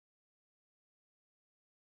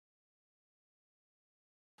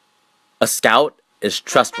A scout is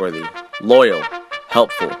trustworthy, loyal,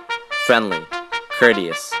 helpful, friendly,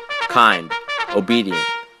 courteous, kind, obedient,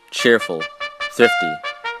 cheerful, thrifty,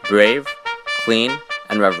 brave, clean,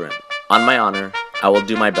 and reverent. On my honor, I will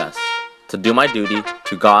do my best to do my duty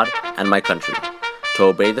to God and my country, to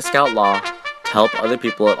obey the scout law, to help other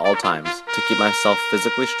people at all times, to keep myself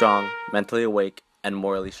physically strong, mentally awake, and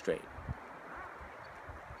morally straight.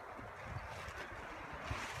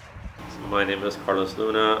 My name is Carlos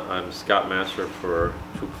Luna. I'm Scoutmaster for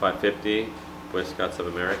Troop 550, Boy Scouts of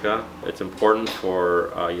America. It's important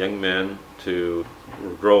for young men to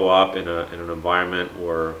grow up in an environment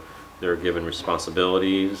where they're given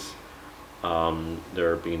responsibilities.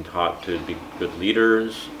 They're being taught to be good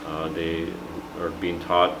leaders. They are being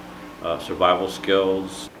taught survival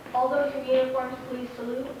skills. All those in uniforms, please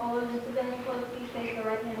salute. All those in civilian clothes, please place the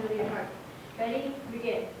right hand over your heart. Ready?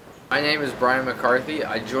 Begin. My name is Brian McCarthy.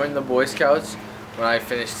 I joined the Boy Scouts when I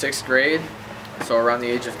finished 6th grade, so around the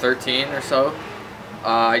age of 13 or so.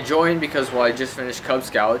 I joined because, well, I just finished Cub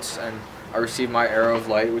Scouts and I received my Arrow of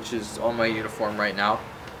Light, which is on my uniform right now.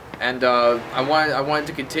 And I wanted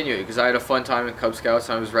to continue because I had a fun time in Cub Scouts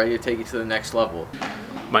and I was ready to take it to the next level.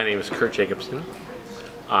 My name is Kurt Jacobson.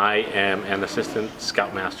 I am an assistant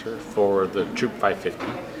scoutmaster for the Troop 550,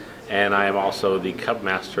 and I am also the Cub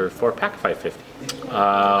Master for Pack 550.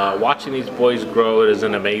 Watching these boys grow is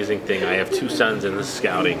an amazing thing. I have two sons in the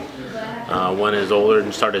scouting. One is older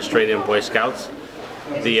and started straight in Boy Scouts.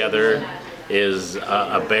 The other is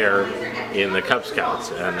a bear in the Cub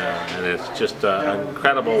Scouts, and it's just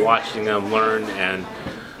incredible watching them learn and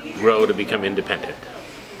grow to become independent.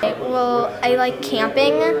 Well, I like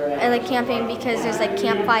camping. I like camping because there's like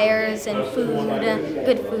campfires and food,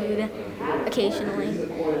 good food, occasionally.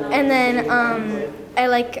 And then I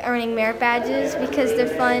like earning merit badges because they're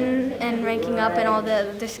fun, and ranking up in all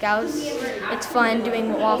the scouts. It's fun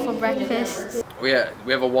doing waffle breakfasts. We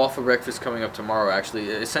have a waffle breakfast coming up tomorrow, actually.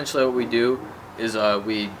 Essentially what we do is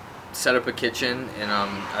we set up a kitchen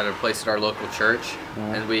at a place at our local church,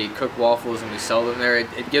 and we cook waffles and we sell them there.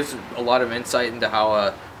 It gives a lot of insight into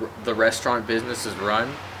how the restaurant business is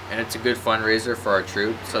run, and it's a good fundraiser for our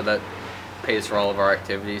troop, so that pays for all of our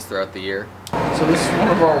activities throughout the year. So this is one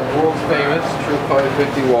of our world famous Troop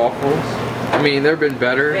 550 waffles. I mean, they've been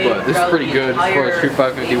better, but this is pretty good as far as Troop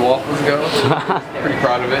 550 waffles go. Pretty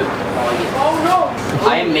proud of it.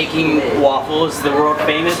 I am making waffles, the world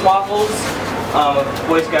famous waffles.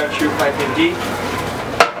 Boy Scout Troop 550.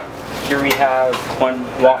 Here we have one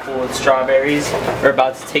waffle with strawberries. We're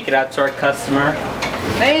about to take it out to our customer.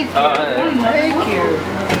 Thank you. Thank you.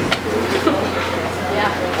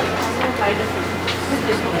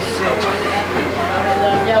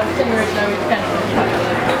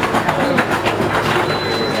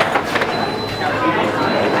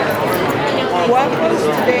 Waffles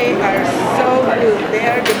today are so good. They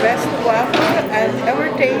are the best waffle I've ever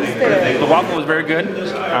tasted. The waffle was very good,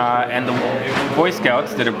 and the Boy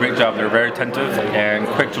Scouts did a great job. They were very attentive and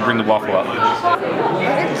quick to bring the waffle up.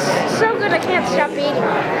 It's so good I can't stop eating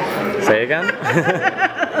it. Say again?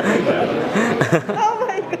 Oh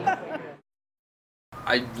my God.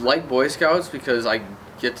 I like Boy Scouts because I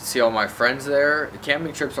get to see all my friends there. The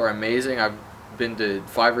camping trips are amazing. I've been to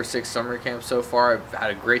 5 or 6 summer camps so far. I've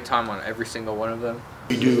had a great time on every single one of them.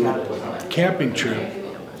 We do a camping trip.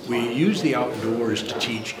 We use the outdoors to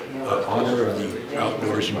teach honor of the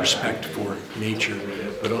outdoors and respect for nature,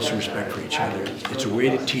 but also respect for each other. It's a way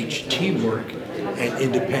to teach teamwork and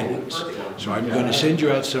independence. So I'm going to send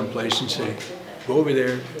you out someplace and say, go over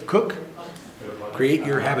there, cook, create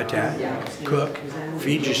your habitat, cook,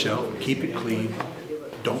 feed yourself, keep it clean,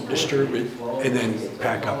 don't disturb it, and then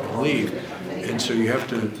pack up and leave. And so you have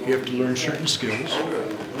to learn certain skills,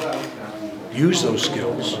 use those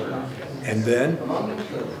skills, and then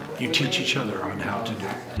you teach each other on how to do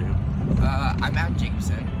it. I'm Matt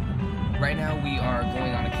Jacobson. Right now we are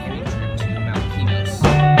going on a camping trip to Mount Pinos.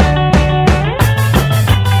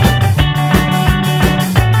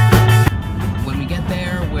 When we get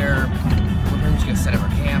there, we're pretty much going to set up our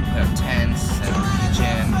camp, put up tents, set up our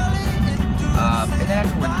kitchen.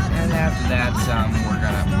 And after that,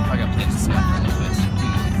 we're probably gonna play the snow for a little bit.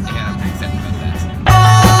 Yeah, I'm pretty excited about that.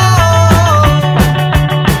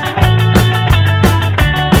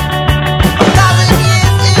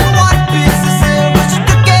 What you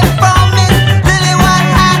could get from it, lily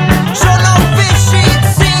white hat, show no fish, she'd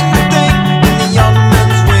see.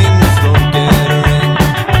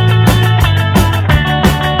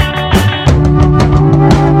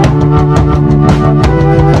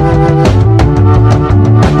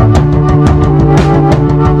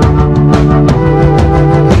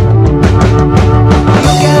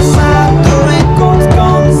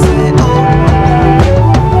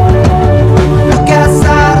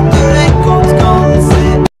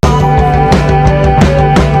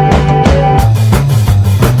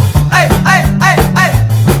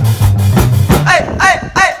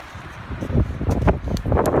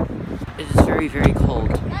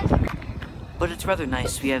 rather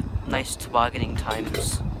nice. We have nice tobogganing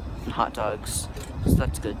times and hot dogs, so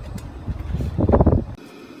that's good.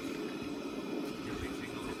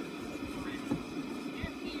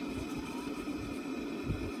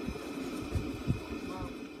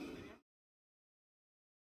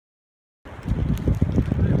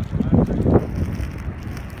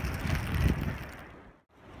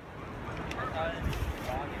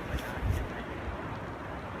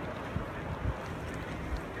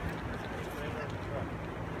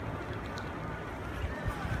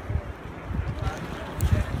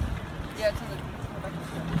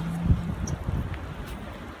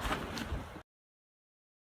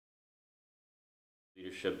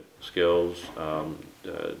 Leadership skills,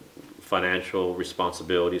 financial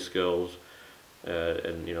responsibility skills,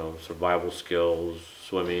 and survival skills,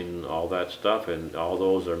 swimming, all that stuff, and all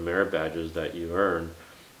those are merit badges that you earn.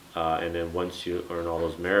 And then once you earn all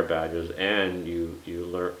those merit badges and you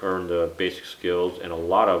earn the basic skills and a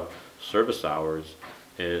lot of service hours,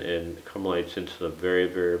 and accumulates into the very,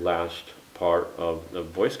 very last part of the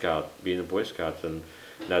Boy Scout, being a Boy Scout, and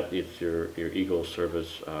that is your Eagle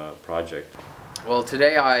Service project. Well,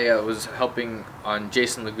 today I was helping on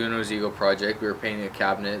Jason Laguno's Eagle project. We were painting a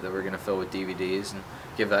cabinet that we're going to fill with DVDs and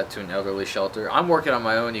give that to an elderly shelter. I'm working on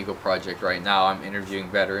my own Eagle project right now. I'm interviewing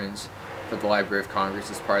veterans for the Library of Congress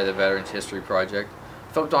as part of the Veterans History Project.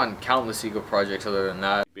 I've helped on countless Eagle projects other than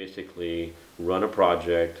that. Basically run a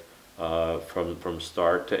project from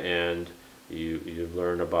start to end. You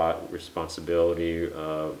learn about responsibility,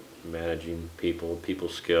 managing people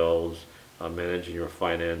skills, managing your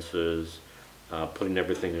finances, putting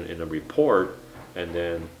everything in a report, and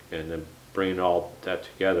then bringing all that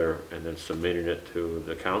together and then submitting it to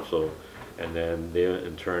the council, and then they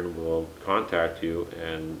in turn will contact you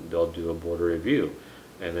and they'll do a board review,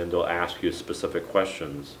 and then they'll ask you specific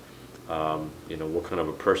questions. What kind of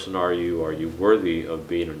a person are you? Are you worthy of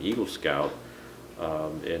being an Eagle Scout?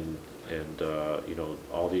 And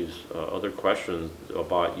all these other questions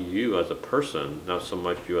about you as a person, not so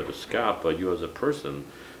much you as a scout, but you as a person.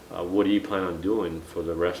 What do you plan on doing for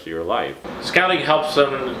the rest of your life? Scouting helps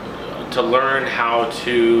them to learn how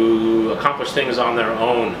to accomplish things on their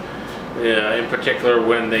own, in particular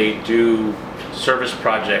when they do service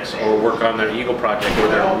projects or work on their Eagle project or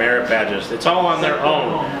their merit badges. It's all on their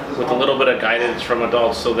own with a little bit of guidance from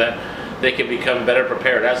adults so that they can become better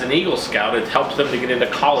prepared. As an Eagle Scout, it helps them to get into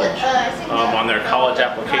college on their college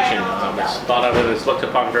application. It's thought of it as looked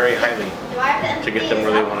upon very highly to get them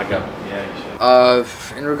where they want to go.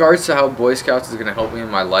 In regards to how Boy Scouts is going to help me in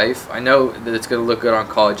my life, I know that it's going to look good on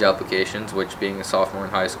college applications, which being a sophomore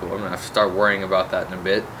in high school, I'm going to have to start worrying about that in a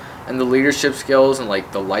bit. And the leadership skills and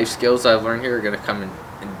like the life skills I've learned here are going to come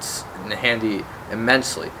in handy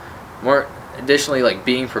immensely. Additionally, like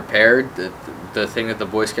being prepared, the thing that the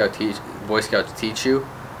Boy Scouts teach you,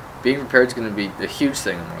 being prepared is going to be a huge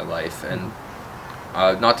thing in my life. And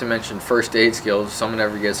not to mention first aid skills. If someone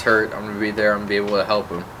ever gets hurt, I'm going to be there. I'm going to be able to help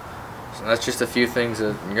them. So that's just a few things that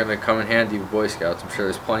are going to come in handy with Boy Scouts. I'm sure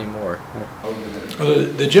there's plenty more.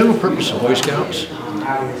 The general purpose of Boy Scouts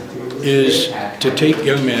is to take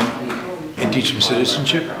young men and teach them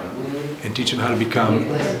citizenship and teach them how to become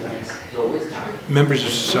members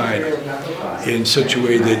of society in such a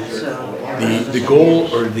way that the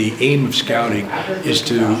goal or the aim of scouting is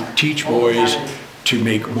to teach boys to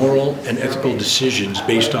make moral and ethical decisions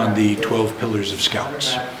based on the 12 pillars of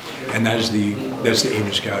Scouts. And that's the aim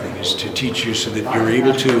of scouting, is to teach you so that you're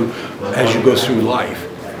able to, as you go through life,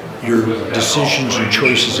 your decisions and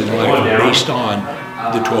choices in life are based on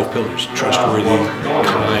the 12 pillars: trustworthy,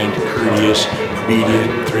 kind, courteous,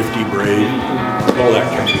 obedient, thrifty, brave, all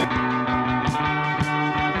that kind of thing.